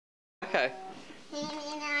Okay.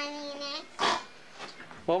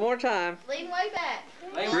 One more time. Lean way back.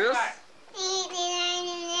 Lean way back.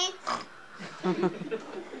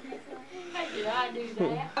 Did I do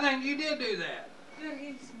that? I think you did do that. Good, give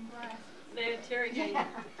him some glasses. Then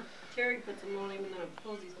Terry puts them on him and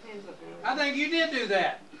pulls his pants up. I think you did do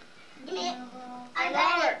that.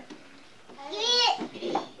 Robert.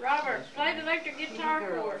 Robert, play the electric guitar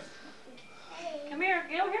for us. Come here,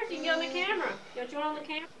 get over here so you can get on the camera. Don't you want on the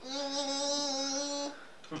camera?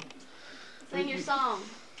 Sing your song.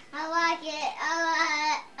 I like it.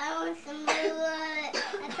 I want some more. I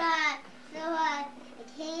thought so hard. I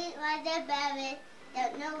can't like the baby.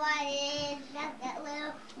 Don't know what it is. Got that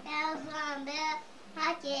little bells on bell.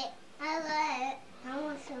 Like it. I love it. I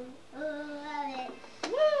want some more of it.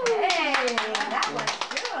 Woo! Hey, that was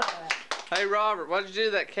good. Hey Robert, why'd you do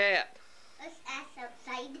to that cat? Let's ass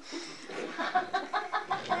outside.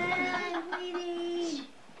 I'm bleeding.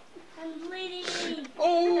 I'm bleeding.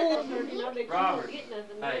 Oh! Robert,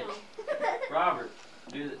 hey, Robert,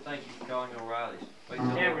 do that. Thank you for calling O'Reilly's. Wait,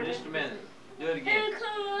 Tamra, just a minute. Do it again.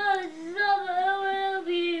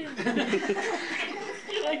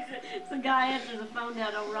 The guy answers the phone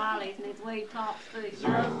down at O'Reilly's and it's way top food.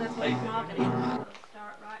 That's what he's marketing. We'll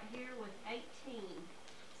start right here with 18.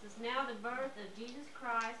 It says, now the birth of Jesus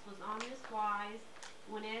Christ was on this wise,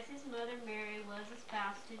 when as his mother Mary was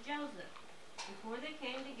espoused to Joseph. Before they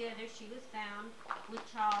came together, she was found with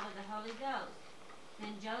child of the Holy Ghost.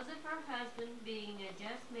 Then Joseph, her husband, being a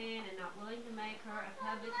just man and not willing to make her a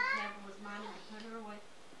public example, was minded to put her away.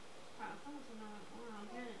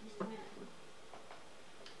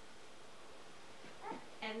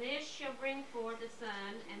 And this shall bring forth a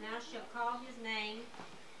son, and thou shalt call his name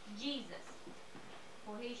Jesus,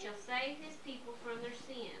 for he shall save his people from their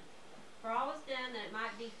sins. For all was done that it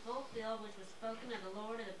might be fulfilled which was spoken of the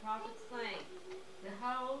Lord of the prophets, saying,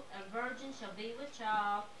 behold, a virgin shall be with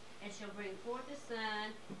child, and shall bring forth a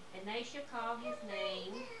son, and they shall call his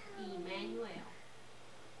name Emmanuel,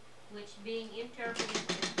 which being interpreted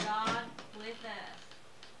is God with us.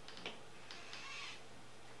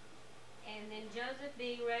 And then Joseph,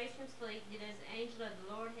 being raised from sleep, did as the angel of the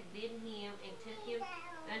Lord had bidden him, and took him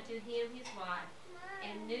unto him his wife,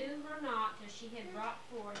 and knew her not till she had brought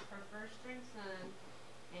forth her firstborn son,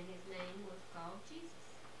 and his name was called Jesus.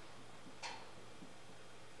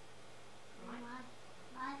 Right?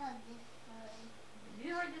 I heard this story. Have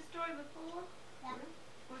you heard this story before? Yeah.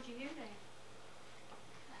 Where'd you hear that?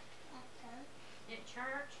 At church. At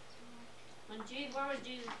church? Where was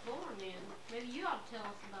Jesus born then? Maybe you ought to tell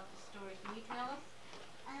us about the story. Can you tell us?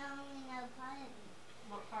 I only know part of it.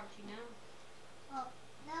 What part you know? Well,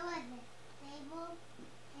 there was a stable,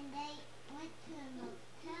 and they went to a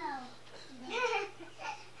motel.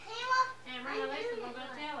 Tamra, listen, we're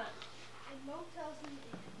going to tell it. A motel's in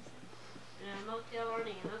the end. A motel or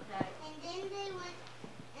an inn, okay. And then they went,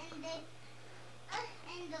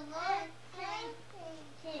 and the Lord came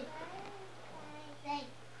to. They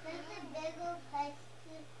took a big old place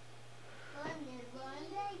to go in their little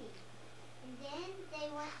baby. And then they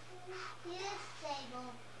went to the stable,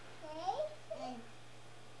 and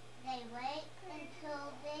they wait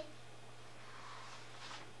until the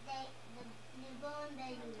newborn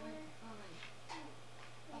baby was born.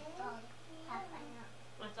 That's all half I know.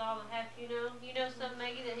 That's all the half you know? You know something,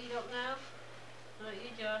 Maggie, that he don't know? What about you,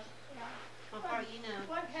 Josh? Yeah. What part you know?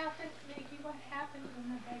 What happened, Meggie? What happened when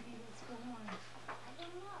the baby was born? I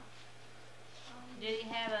don't know. Did he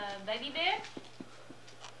have a baby bed?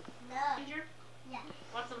 No. Manger? Yeah.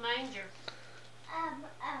 What's a manger?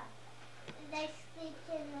 They sleep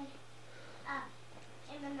in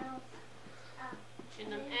the nose. In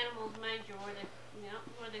the animal's manger where they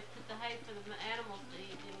put the hay for the animals to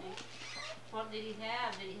eat, didn't he? What did he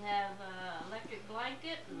have? Did he have an electric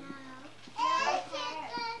blanket? No.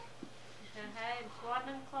 He said hay and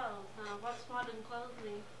swaddling clothes. What swaddling clothes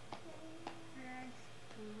mean?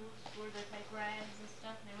 Where they take rags and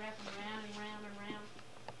stuff and they wrap them around and around and around.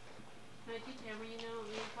 How did you tell me, you know,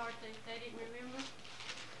 the part they didn't remember?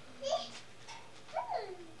 Yeah,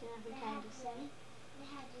 we tried to say. They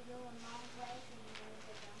had to go a long ways and they were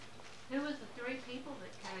the donkey. Who was the three people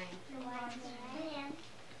that came? The wise men.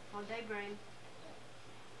 What'd they bring?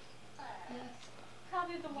 How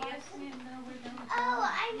did the wise men know where they were going? Oh,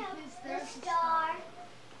 I know. The star.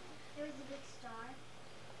 There was a big star.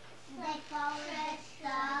 They followed the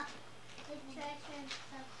star. The church and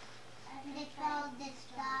stuff. They followed the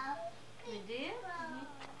star. They did?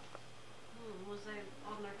 Was they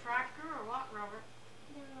on their tractor or what, Robert?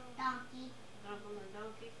 Donkey. On their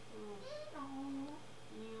donkey? Oh.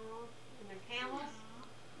 And their camels?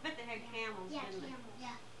 I bet they had camels, Yeah, didn't they? camels.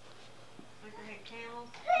 Yeah. Like they had camels?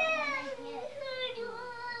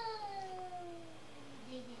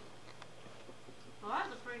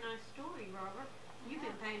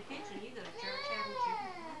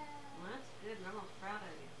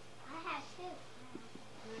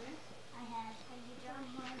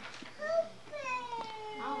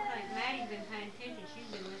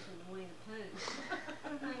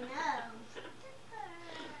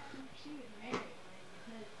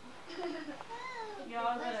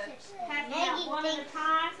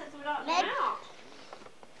 time since we got them out.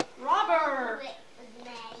 Robert.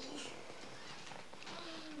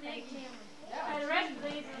 And the rest of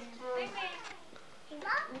these is for...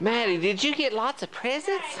 Maddie, did you get lots of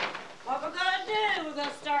presents? What we're gonna do, we're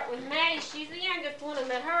gonna start with Maddie. She's the youngest one, and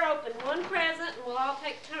let her open one present, and we'll all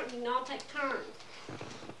take turns. You can all take turns.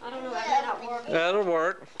 I don't know, that may not work. That'll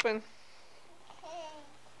work. Open.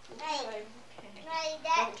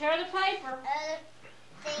 Don't tear the paper.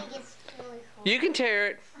 You can tear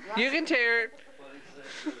it. You can tear it.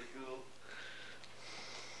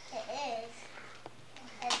 It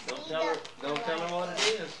is. Don't tell her what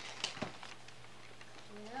it is.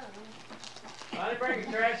 Why did you bring a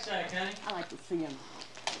trash sack, honey? I like to see them.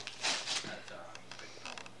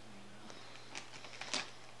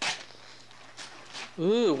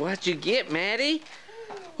 Ooh, what'd you get, Maddie?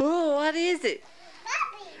 Ooh, what is it?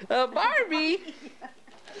 A Barbie.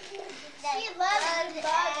 She loves that.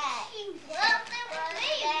 She loves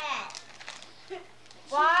that.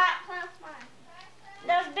 What?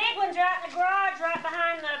 Those big ones are out in the garage right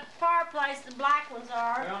behind the fireplace. The black ones They're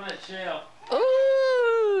are. on that shelf.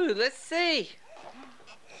 Ooh, let's see.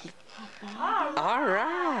 Oh, All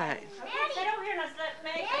right. sit over here and let's let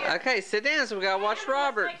Meg here. Okay, sit down so we gotta watch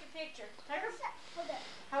Robert. Take a picture. Take her.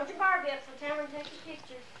 Hold your Barbie up so Tamra can take a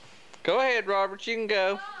picture. Go ahead, Robert. You can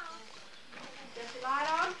go. Get the light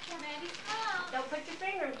on. Don't put your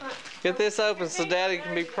finger in front. Get this open so Daddy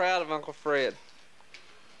can be proud of Uncle Fred.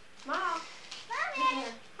 Mom. Mommy.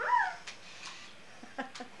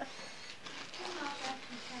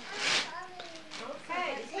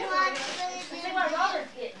 Okay. See what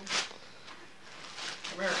Robert's getting.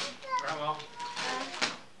 Come here, Grandma.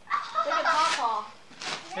 Look at Pawpaw.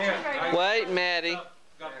 Here. Wait, Maddie.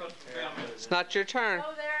 Gotta put some film in it. It's not your turn.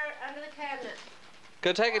 Over there under the cabinet.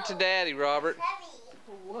 Go take it to Daddy, Robert.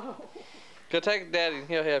 Whoa. Go take it to Daddy and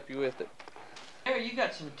he'll help you with it. Here, you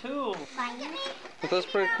got some tools. Aren't those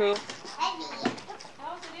pretty cool? How's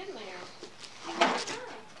it in there?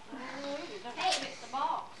 Don't hit the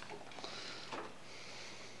ball.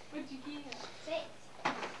 What'd you get?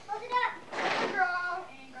 Hold it up. Girl.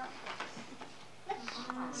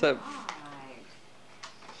 So, Hold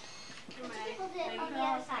it on the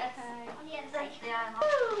other side. On the other side. Yeah.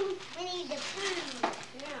 We need the food.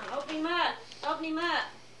 Yeah, open him up. Open him up.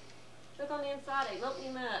 Look on the inside of him. Open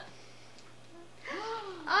him up.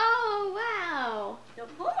 Oh, wow.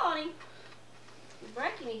 Don't pull on him. You're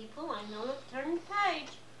breaking it. You pull on him. Don't turn the page.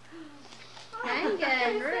 Kangaroo.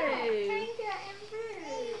 Kangaroo.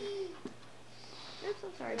 Oops,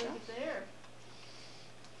 I'm sorry, Look Josh. at there.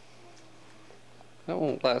 that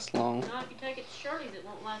won't last long. Not if you take it to Shirley's, it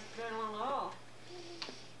won't last very long at all.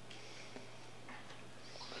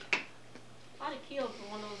 I'd have killed for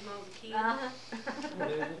one of those when I was a kid.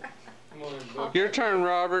 Come on, book. Your turn,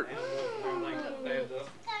 Robert. Everything stands up.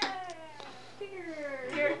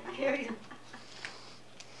 Here you go.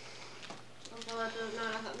 I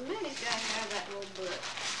thought Maddie's got to have that little book.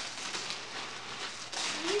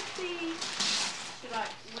 You see, she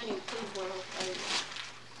like Winnie Pooh World favorites.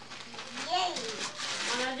 Yay.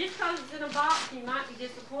 Well, now, just because it's in a box, you might be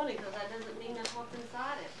disappointed because that doesn't mean that's what's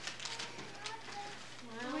inside it.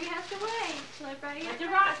 Well, We have to wait till everybody but gets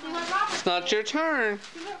you're right. See what Robert It's not your turn.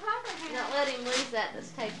 See what Robert has. Don't let him lose that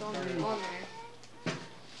that's taped on there.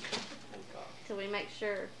 Till we make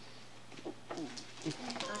sure. I'm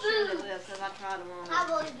sure it will because I tried them on. I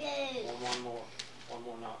will do. One more. One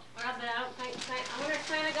more knot. I bet I don't think Santa. I wonder if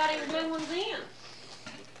Santa got any blue ones in.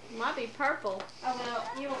 Might be purple. Oh well,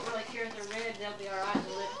 you won't really care if they're red. They'll be all right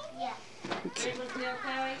with it. Yeah. Red ones be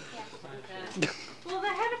okay. Okay. Well, they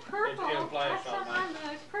had a purple. Get you a flash I saw on mine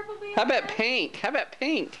though. Purple be How about okay? pink? How about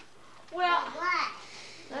pink? Well, Black.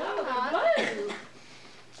 oh, they're blue.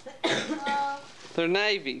 They're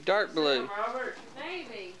navy, dark blue. Robert.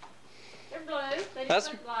 Navy. They're blue. They That's-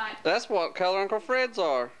 just look like That's what color Uncle Fred's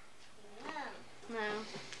are. No.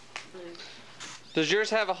 blue. Does yours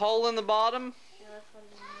have a hole in the bottom? Yeah, that's what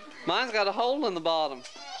it is. Mine's got a hole in the bottom.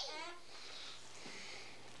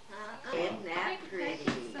 Isn't that pretty?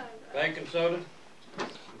 Baking soda.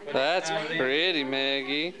 That's pretty,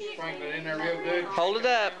 Maggie. Sprinkle it in there real good. Hold it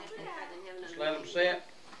up. Just let them set.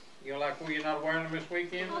 You know, like where you're not wearing them this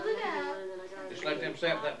weekend. Hold it up. Just let them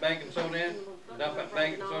set that baking soda in. Dump that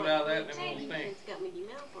baking soda out of that and then we'll stink. It's got Mickey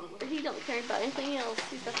Mouse on it. He don't care about anything else.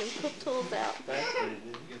 He's got them cook tools out.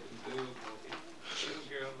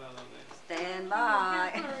 Stand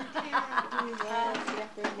by.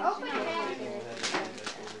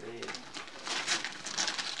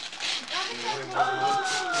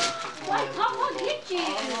 Wait, Papa, get you.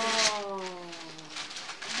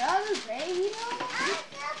 Another baby doll?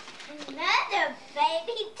 Another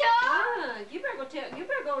baby doll? You better You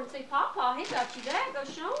better go and see Papa. He got you that. Go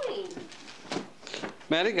show him.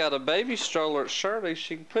 Maddie got a baby stroller at Shirley.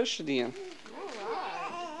 She can push it in.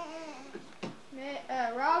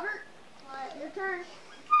 Alright. Robert, your turn.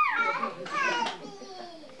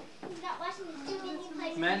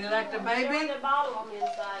 Maddie like the baby? There's a bottle on the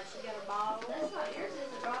inside. She got a bottle. That's not yours, is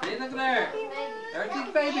it, Robert? See, look there. There's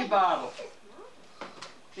the baby bottle.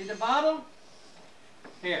 See the bottle?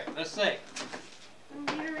 Here, let's see. Get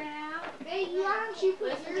her out. Hey, why don't you put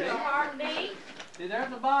Listen to yours her out? heartbeat. See, there's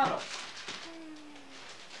the bottle.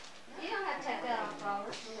 You don't have to take that off,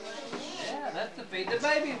 Robert. Yeah, that's to feed the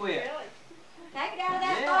baby with. Take it out of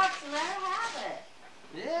that box and let her have it.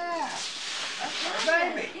 Yeah. That's our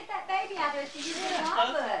baby. Get that baby out there so you can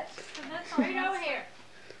love it. Bring it over here.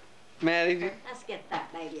 Maddie, Let's get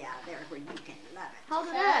that baby out there where you can love it. Hold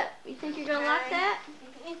it up. You think you're going to like that?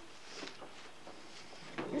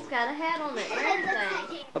 It's got a hat on it and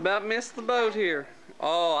everything. about missed the boat here.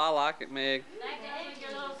 Oh, I like it, Meg. Like that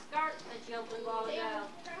your little skirt that you opened a while ago.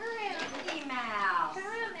 Mickey Mouse. Turn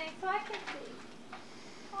around, Meg, so I can see.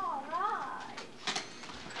 All right.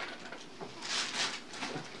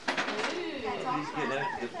 That's all.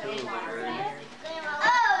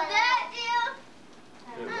 Oh, that deal? I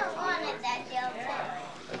wanted that deal too.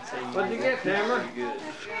 What'd you get, Tamra?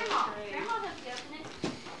 Grandma has given it.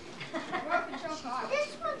 This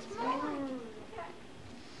one's more.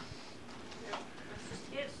 Let's just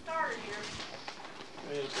get started here.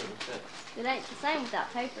 It ain't the same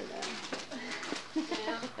without paper, though.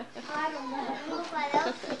 Yeah. I don't know what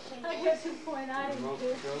else we can do. I guess the point I didn't do. Do it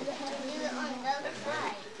on both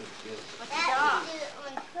sides. What's That the dog? we do it on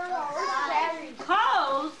both sides.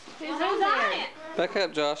 Clothes? Who's Well, on there? it? Back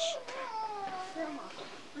up, Josh.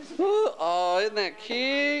 Ooh, oh, isn't that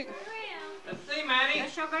cute? Let's see, Maddie.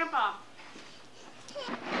 Let's show Grandpa.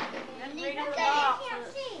 Let's read him the I box. can't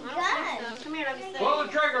see. I don't think so. Come here, let me see. Pull the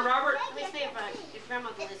trigger, Robert. Let me see if Grandma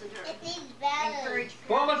can listen to her. It needs batteries.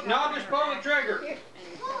 Pull it. No, just pull the trigger.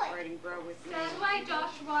 Incorporating grow with me. Stand away,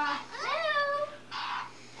 Joshua.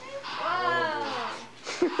 Whoa.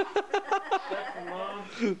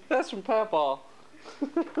 That's from Papa.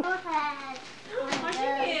 What'd you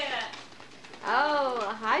get? Oh, a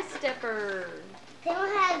high stepper. Still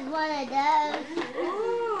has one of those.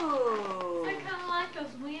 Ooh. Is that kind of like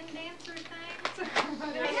those wind dancer things?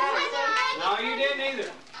 No, you didn't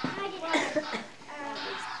either.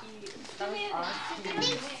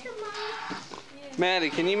 Maddie,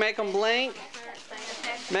 can you make them blink?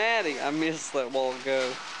 Maddie, I missed that while ago.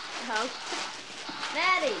 Oh.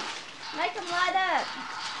 Maddie, make them light up.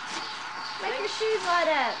 Make your shoes light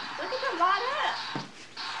up. Look at them light up.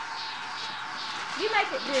 You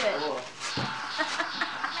make it good.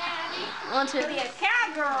 Want to Be a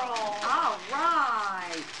cowgirl. All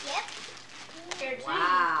right. Yep. Here, too.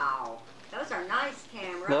 Wow. Those are nice,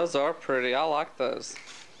 Tamra. Those are pretty. I like those.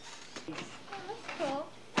 That's cool.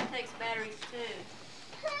 That takes batteries too.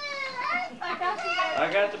 I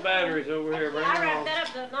got the batteries over here. Bring I them wrapped on. that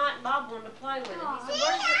up the night and Bob wanted to play with it. He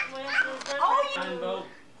said, where's it? Oh, 9 volt.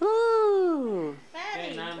 Ooh.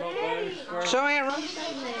 Okay, 9 volt batteries. Show Aunt Ron.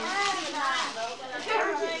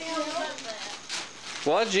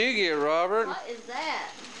 What'd you get, Robert? What is that?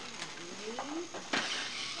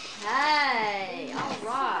 Hey, all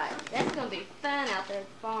right. That's going to be fun out there at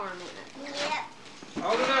the farm, isn't it? Yep.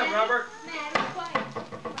 Hold it up, Robert.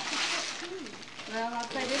 Well, I'll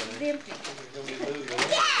say this is empty. It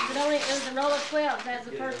was a roll of 12. That's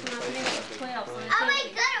the first one I think it was 12. So Oh,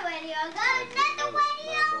 wait, got a radio. Got another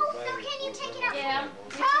radio. So can you take it out? Yeah.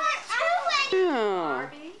 Yeah.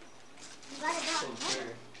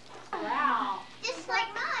 Wow. Just like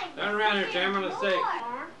mine. Turn around here, Tamra. Let's see.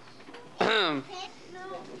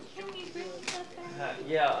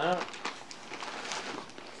 Yeah.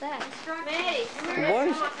 What's that? Maddie, What?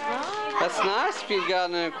 That's nice if you got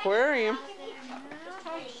an aquarium. just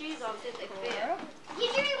turn your shoes on, see if they fit. Did you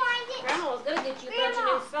rewind it? Grandma was going to get you a bunch of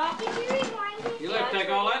new socks. Did you rewind it? You let take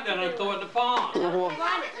all that down and throw it in the pond. Well,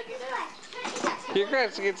 Rewind it till you're done. you're going to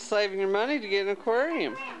have to get saving your money to get an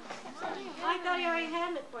aquarium. I thought you already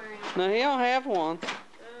had an aquarium. No, he don't have one. Oh.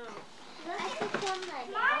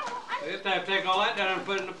 You have to take all that down and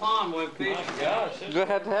put it in the pond with fish. My gosh. You're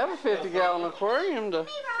going to have a 50-gallon aquarium to...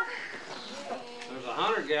 There's a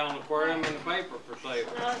 100-gallon aquarium in the paper for sale.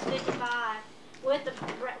 No, it's 55. With the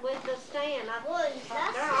stand.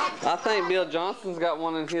 I think Bill Johnson's got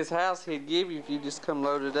one in his house he'd give you if you just come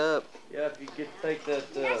load it up. Yeah, if you could take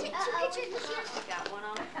that. Got one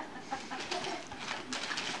on.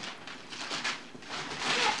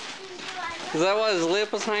 Is that what his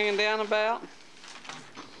lip was hanging down about?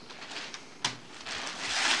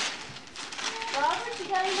 Robert, you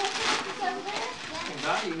got any more pictures over there?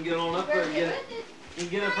 Now you can get on up there and get it. You can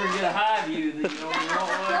get up there and get a high view that you don't even want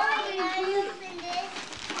one.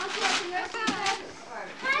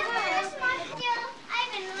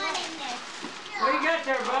 What you got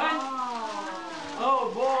there, bud?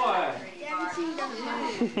 Oh boy. Yeah, look at there,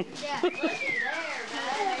 bud.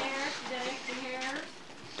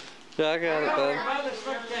 Yeah, I got it, bud. Let's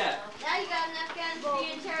look at that. Now you got enough guns for you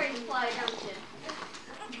and Terry to play, don't you?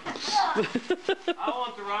 I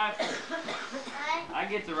want the rifle. I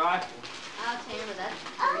get the rifle. Oh, Tamra, that's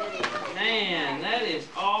pretty. Man, that is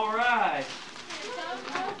all right.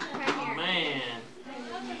 Man.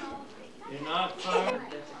 You're not far.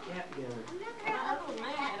 That's a cat gunner.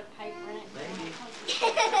 Maybe.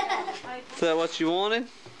 Is that what you wanted?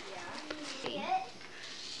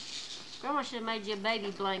 Grandma should have made you a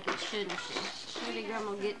baby blanket, shouldn't she? Maybe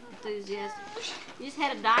Grandma will get enthusiastic. You just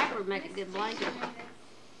had a diaper to make a good blanket.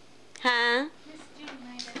 Huh?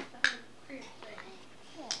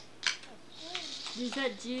 Is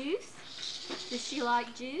that juice? Does she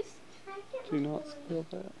like juice? Do not spill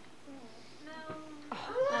that.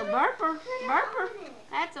 Oh, burper. Burper.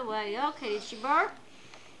 That's a way. Okay, did she burp?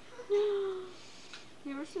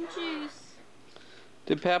 Give her some juice.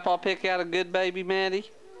 Did Papa pick out a good baby, Maddie?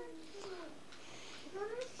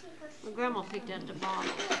 Well, Grandma picked out the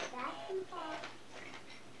bottle.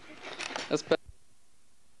 That's better.